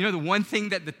 You know the one thing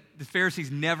that the Pharisees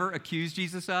never accused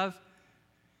Jesus of?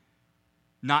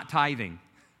 Not tithing.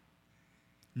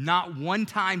 Not one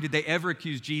time did they ever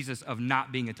accuse Jesus of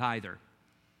not being a tither.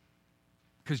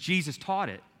 Because Jesus taught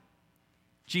it.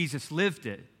 Jesus lived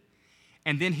it.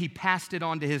 And then he passed it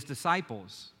on to his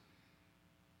disciples.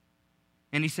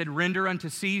 And he said, render unto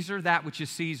Caesar that which is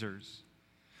Caesar's.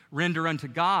 Render unto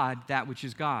God that which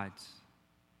is God's.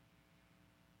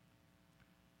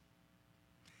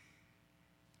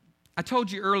 I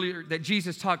told you earlier that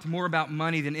Jesus talked more about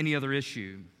money than any other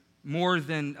issue, more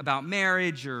than about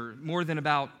marriage or more than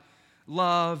about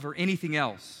love or anything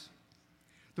else.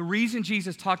 The reason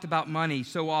Jesus talked about money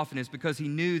so often is because he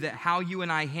knew that how you and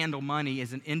I handle money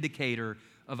is an indicator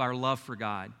of our love for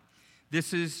God.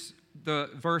 This is the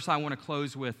verse I want to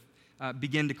close with,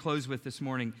 begin to close with this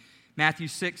morning. Matthew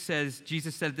 6 says,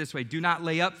 Jesus said it this way, do not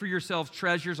lay up for yourselves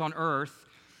treasures on earth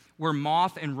where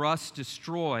moth and rust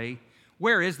destroy.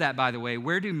 Where is that, by the way?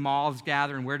 Where do moths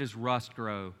gather and where does rust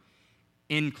grow?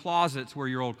 In closets where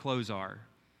your old clothes are.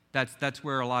 That's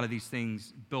where a lot of these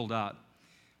things build up.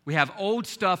 We have old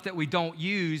stuff that we don't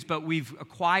use, but we've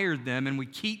acquired them and we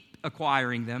keep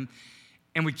acquiring them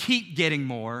and we keep getting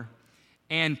more.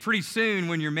 And pretty soon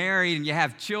when you're married and you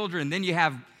have children, then you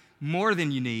have more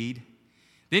than you need.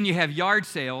 Then you have yard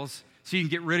sales so you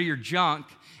can get rid of your junk.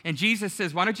 And Jesus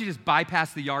says, why don't you just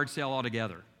bypass the yard sale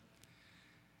altogether?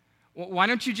 Why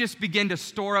don't you just begin to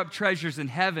store up treasures in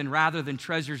heaven rather than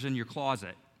treasures in your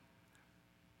closet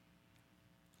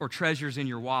or treasures in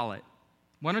your wallet?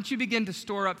 Why don't you begin to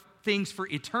store up things for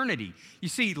eternity? You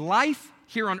see, life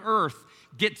here on earth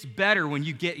gets better when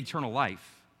you get eternal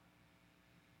life.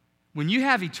 When you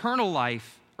have eternal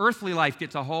life, earthly life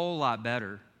gets a whole lot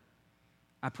better.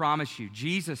 I promise you.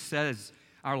 Jesus says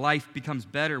our life becomes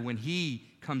better when he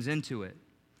comes into it.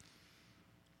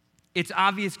 It's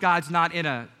obvious God's not in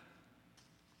a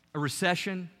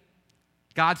recession.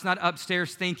 God's not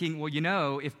upstairs thinking, well, you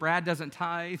know, if Brad doesn't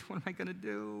tithe, what am I going to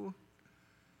do?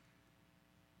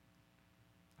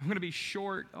 I'm going to be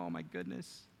short. Oh, my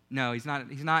goodness. No, he's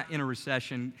not in a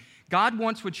recession. God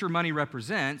wants what your money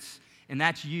represents, and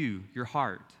that's you, your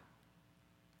heart.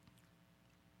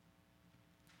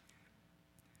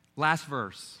 Last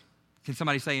verse. Can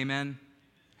somebody say amen?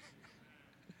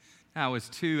 That was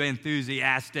too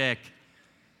enthusiastic.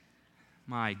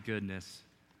 My goodness.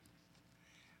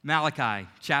 Malachi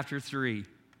chapter 3.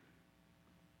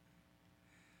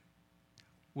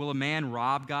 Will a man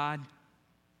rob God?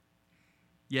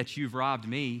 Yet you've robbed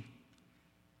me.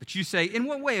 But you say, in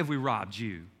what way have we robbed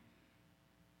you?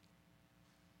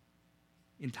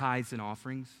 In tithes and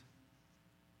offerings.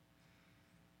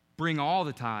 Bring all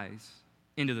the tithes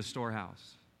into the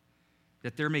storehouse,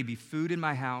 that there may be food in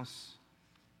my house,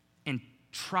 and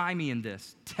try me in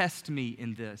this, test me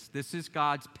in this. This is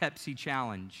God's Pepsi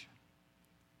challenge.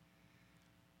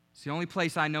 It's the only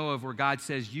place I know of where God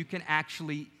says you can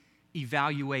actually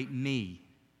evaluate me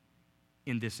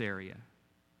in this area.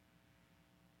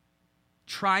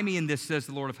 Try me in this, says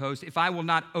the Lord of hosts, if I will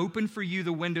not open for you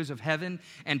the windows of heaven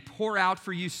and pour out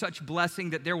for you such blessing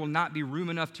that there will not be room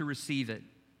enough to receive it.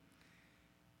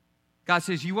 God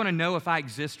says, you want to know if I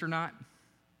exist or not?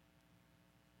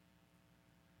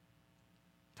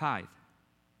 Tithe.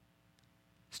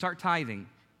 Start tithing.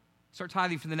 Start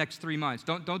tithing for the next 3 months.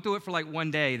 Don't do it for like one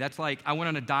day. That's like, I went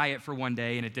on a diet for one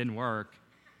day and it didn't work.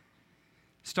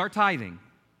 Start tithing.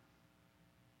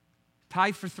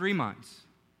 Tithe for 3 months.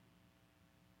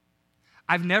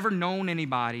 I've never known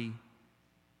anybody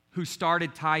who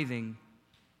started tithing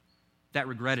that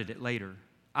regretted it later.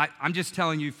 I'm just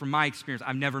telling you from my experience,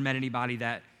 I've never met anybody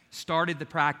that started the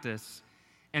practice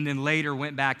and then later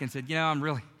went back and said, you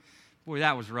know, boy,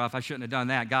 that was rough. I shouldn't have done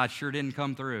that. God sure didn't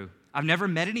come through. I've never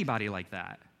met anybody like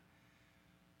that.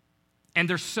 And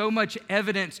there's so much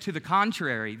evidence to the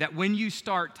contrary that when you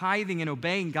start tithing and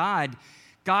obeying God,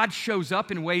 God shows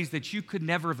up in ways that you could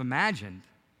never have imagined.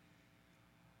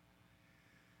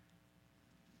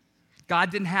 God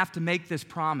didn't have to make this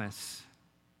promise.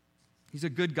 He's a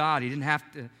good God. He didn't have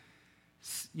to,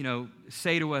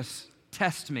 say to us,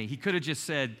 test me. He could have just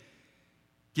said,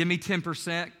 give me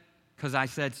 10% because I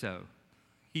said so.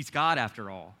 He's God after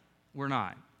all. We're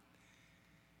not.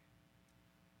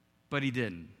 But he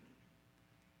didn't.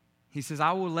 He says,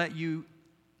 I will let you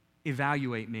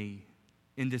evaluate me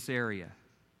in this area.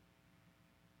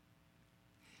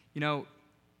 You know,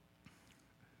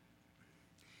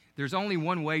 There's only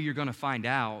one way you're going to find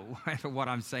out whether what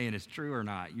I'm saying is true or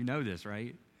not. You know this,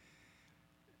 right?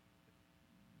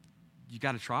 You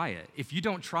got to try it. If you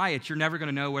don't try it, you're never going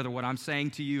to know whether what I'm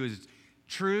saying to you is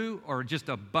true or just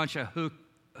a bunch of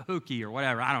hooky or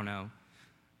whatever. I don't know.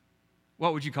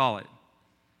 What would you call it?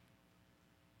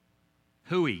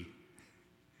 Hooey.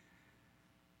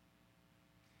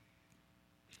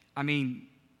 I mean,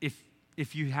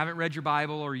 if you haven't read your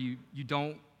Bible or you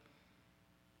don't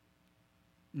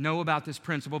know about this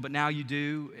principle, but now you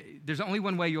do, there's only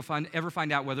one way you'll ever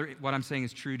find out whether what I'm saying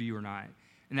is true to you or not,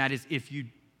 and that is if you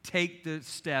take the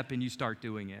step and you start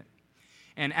doing it.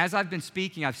 And as I've been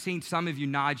speaking, I've seen some of you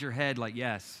nod your head like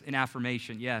yes, in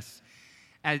affirmation, yes,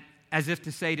 as if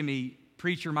to say to me,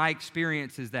 preacher, my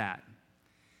experience is that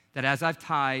as I've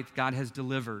tithed, God has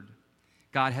delivered,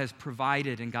 God has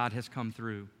provided, and God has come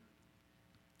through.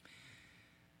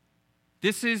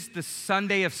 This is the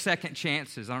Sunday of second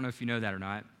chances. I don't know if you know that or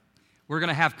not. We're going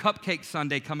to have Cupcake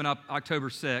Sunday coming up October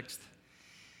 6th.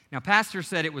 Now, Pastor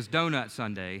said it was Donut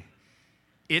Sunday.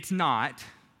 It's not,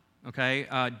 okay?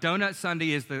 Donut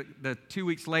Sunday is the 2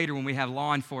 weeks later when we have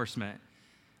law enforcement,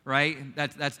 right?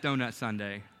 That's Donut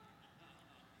Sunday.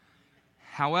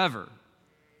 However,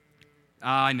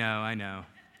 I know.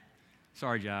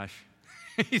 Sorry, Josh.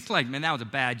 He's like, man, that was a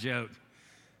bad joke.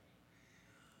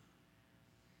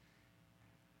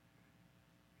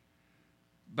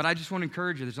 But I just want to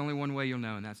encourage you, there's only one way you'll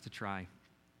know, and that's to try.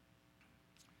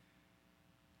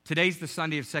 Today's the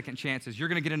Sunday of second chances. You're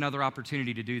going to get another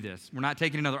opportunity to do this. We're not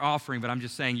taking another offering, but I'm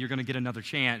just saying you're going to get another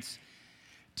chance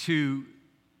to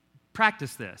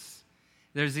practice this.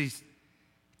 There's these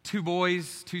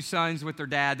two sons with their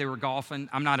dad. They were golfing.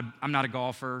 I'm not a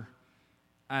golfer.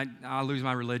 I'll lose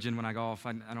my religion when I golf.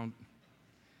 I'll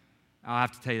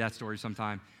have to tell you that story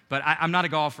sometime. But I'm not a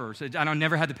golfer, so I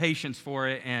never had the patience for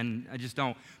it, and I just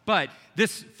don't. But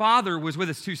this father was with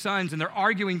his two sons, and they're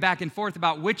arguing back and forth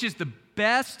about which is the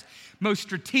best, most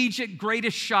strategic,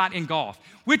 greatest shot in golf.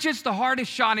 Which is the hardest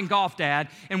shot in golf, Dad?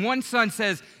 And one son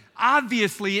says,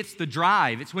 obviously it's the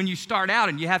drive. It's when you start out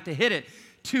and you have to hit it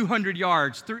 200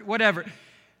 yards, whatever.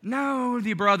 No,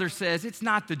 the brother says, it's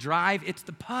not the drive, it's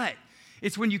the putt.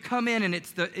 It's when you come in and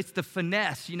it's the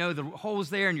finesse. You know, the hole's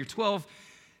there and you're 12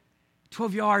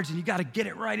 yards and you got to get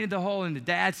it right into the hole. And the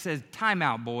dad says, time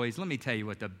out, boys. Let me tell you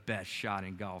what the best shot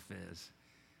in golf is.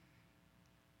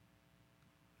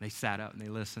 They sat up and they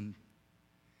listened.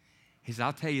 He said,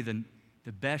 I'll tell you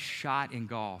the best shot in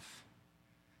golf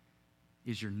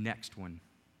is your next one.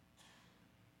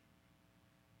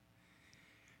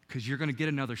 Because you're going to get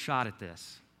another shot at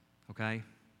this, okay?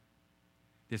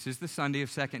 This is the Sunday of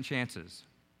second chances.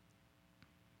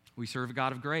 We serve a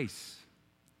God of grace.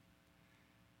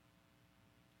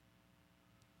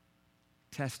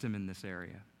 Test him in this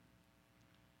area.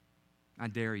 I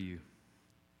dare you.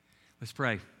 Let's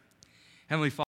pray. Heavenly Father,